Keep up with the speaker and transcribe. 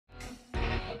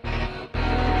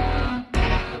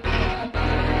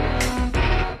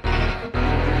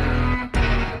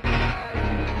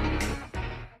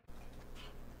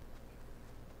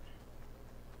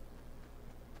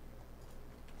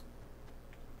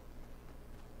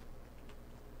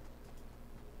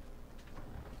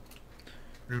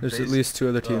There's at least 2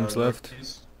 other teams left.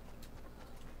 Northeast.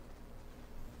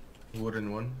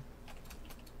 Wooden one.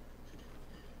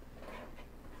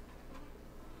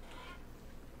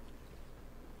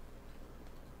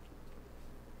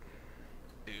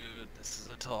 Dude, this is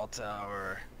a tall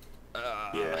tower.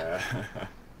 Yeah.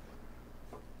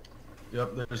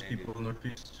 Yep, there's people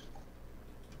northeast.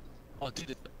 Oh,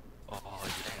 dude. Oh,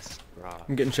 yes. Rock.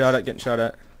 I'm getting shot at,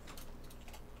 There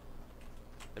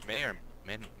may or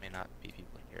may not be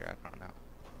people here. I don't know.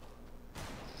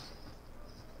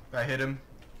 I hit him.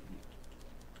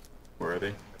 Where are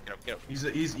they? Get up, get up. He's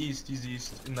east. He's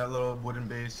east in that little wooden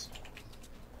base.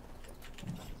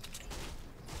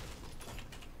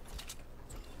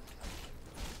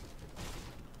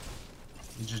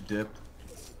 He just dipped.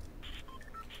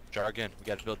 Jargon, we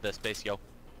gotta build this base, yo.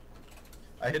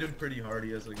 I hit him pretty hard.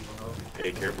 He has like no health.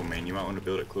 Hey, careful, man. You might want to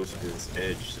build it closer to this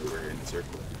edge so we're in the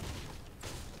circle.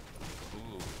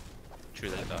 Ooh. True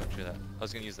that, dog, true that. I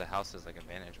was gonna use the house as like a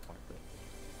vantage point, but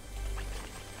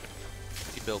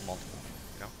you build multiple,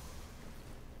 you know?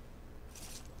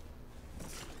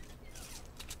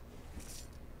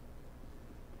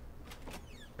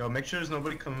 Yo, make sure there's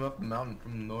nobody coming up the mountain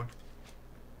from the north.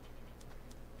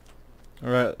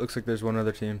 Alright, looks like there's one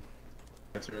other team.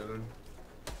 That's right then.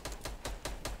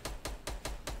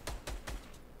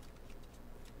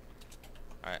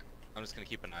 Alright, I'm just gonna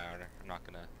keep an eye on her. I'm not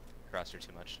gonna harass her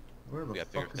too much. Where the We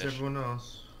got bigger fuck is fish. everyone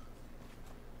else?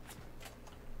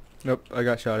 Nope, I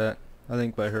got shot at. I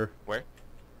think by her. Where?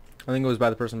 I think it was by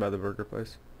the person by the burger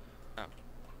place. Oh.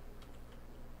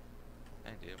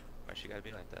 Dang, dude. Why she gotta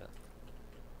be like that?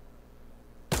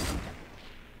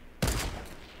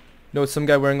 No, it's some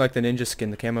guy wearing like the ninja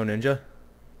skin, the camo ninja.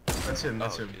 That's him.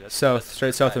 That's Oh, him. dude, South, that's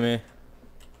straight south of guy. me.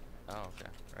 Oh, okay.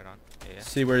 Right on. Yeah, yeah.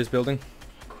 See where he's building?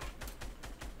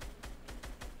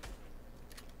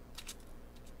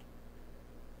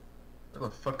 Where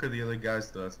the fuck are the other guys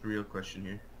though? That's the real question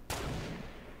here.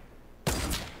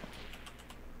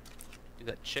 Dude,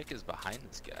 that chick is behind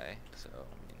this guy, so,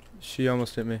 She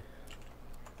almost hit me.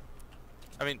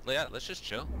 yeah, let's just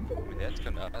chill. I mean, that's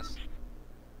come to us.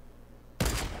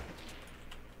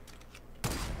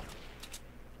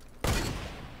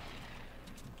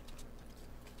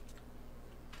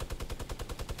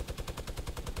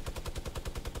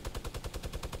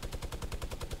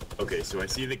 Okay, so I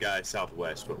see the guy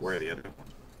southwest, but where are the other?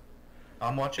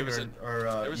 I'm watching There was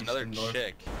our There was east another and north.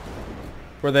 chick.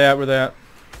 Where they at? Where they at?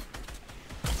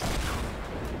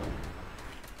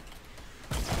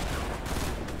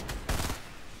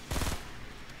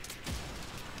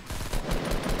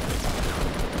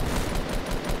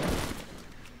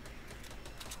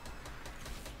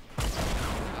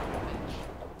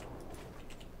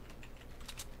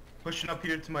 Pushing up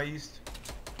here to my east.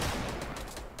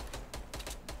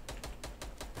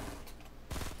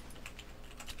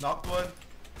 Knocked one.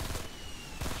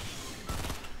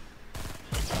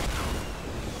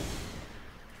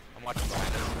 I'm watching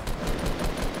behind us.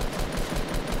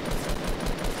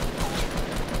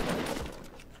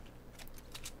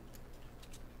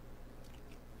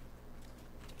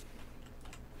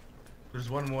 There's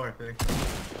one more, I think.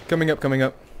 Coming up, coming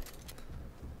up.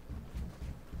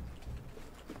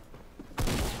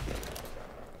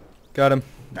 Got him.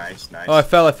 Nice, nice. Oh, I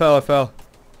fell.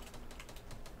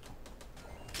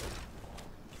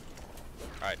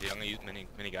 Alright, dude, I'm gonna use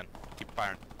minigun. Keep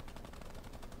firing.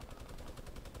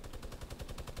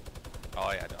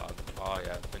 Oh yeah, dog. Oh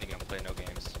yeah, minigun play no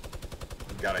games.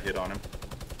 Got a hit on him.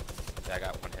 Yeah, I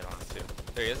got one hit on him too.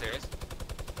 There he is, there he is.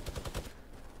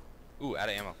 Ooh, out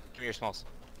of ammo. Give me your smalls.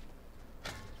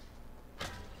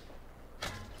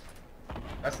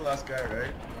 That's the last guy, right?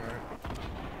 Alright.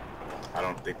 I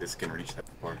don't think this can reach that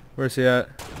far. Where's he at?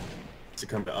 To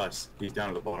come to us. He's down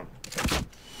at the bottom.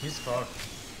 He's fucked.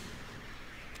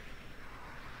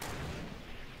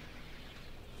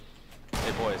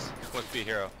 Hey boys, who wants to be a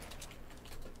hero?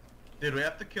 Dude, we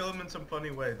have to kill him in some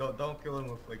funny way. Don't kill him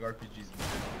with like RPGs and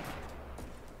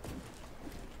shit.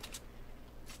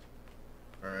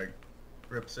 Alright.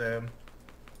 Rip Sam.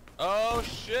 Oh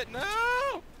shit,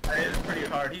 no! I hit him pretty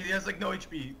hard. He has like no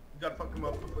HP. You gotta fuck him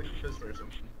up with like a pistol or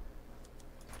something.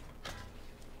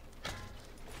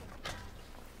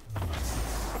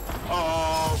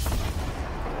 Oh!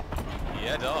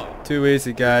 Yeah, dog. Too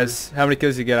easy, guys. How many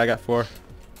kills you get? I got 4.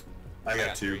 I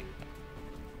got 2. 3.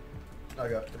 I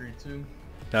got 3 too.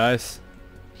 Nice.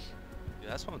 Dude,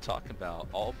 that's what I'm talking about.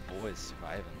 All boys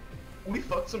surviving. We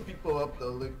fucked some people up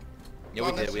though, like Yeah, we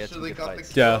not did. We had some necessarily good got fights.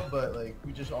 the kill, Yeah. but like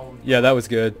we just all Yeah, that was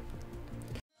good.